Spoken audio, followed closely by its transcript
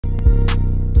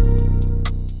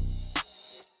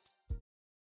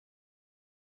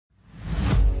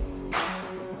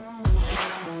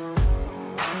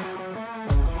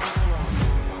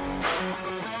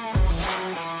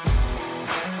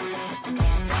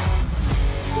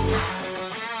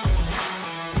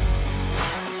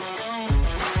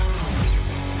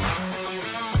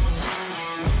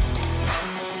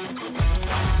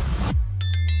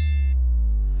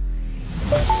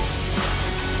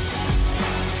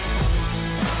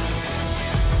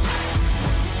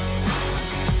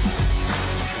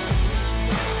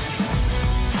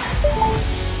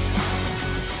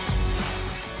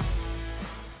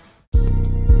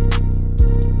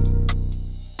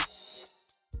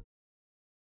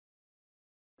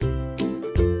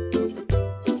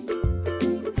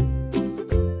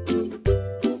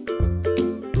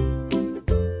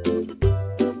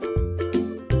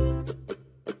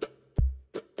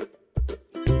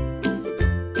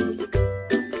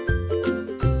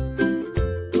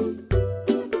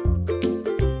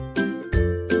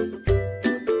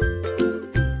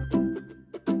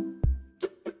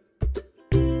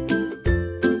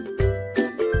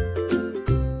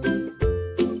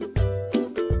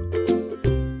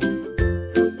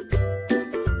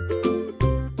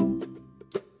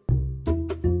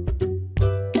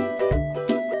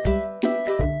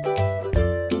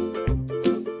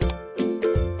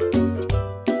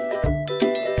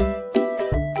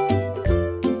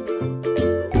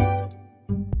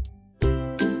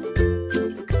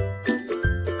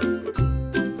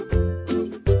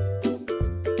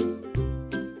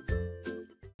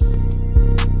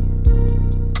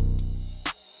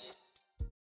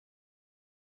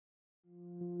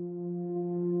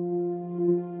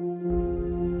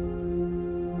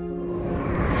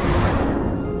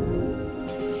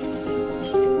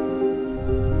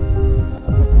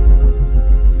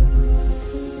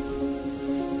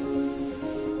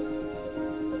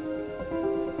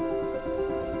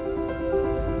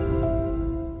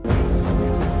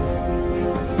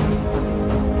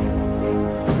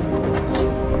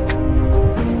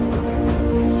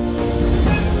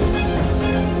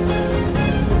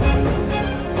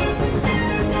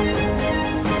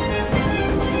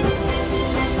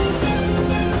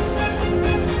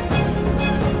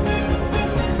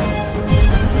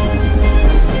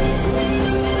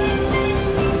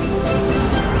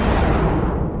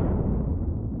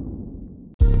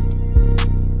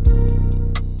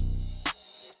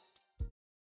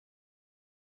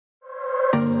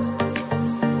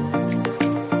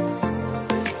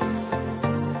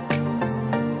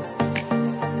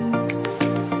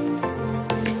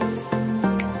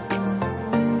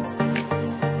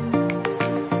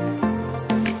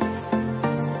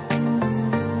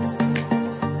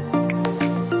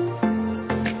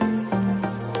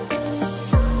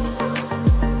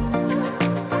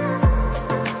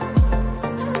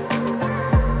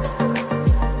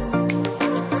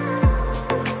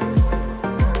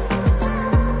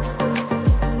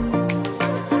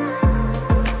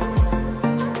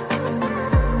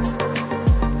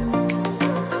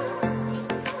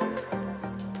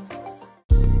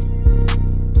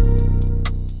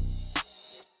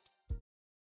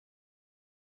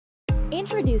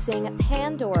Introducing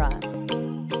Pandora.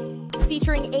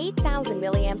 Featuring 8,000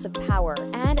 milliamps of power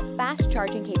and fast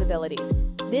charging capabilities,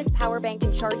 this power bank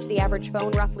can charge the average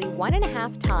phone roughly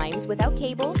 1.5 times without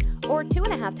cables or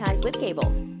 2.5 times with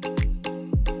cables.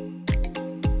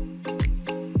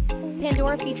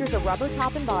 Pandora features a rubber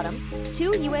top and bottom,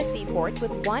 2 USB ports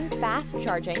with 1 fast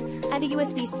charging, and a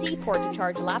USB-C port to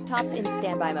charge laptops in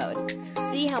standby mode.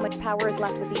 See how much power is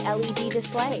left with the LED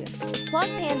display. Plug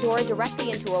Pandora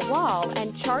directly into a wall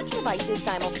and charge devices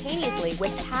simultaneously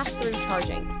with pass-through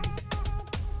charging.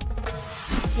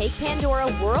 Take Pandora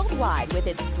worldwide with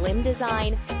its slim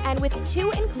design and with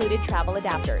 2 included travel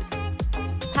adapters.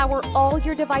 Power all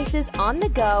your devices on the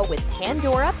go with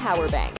Pandora Power Bank.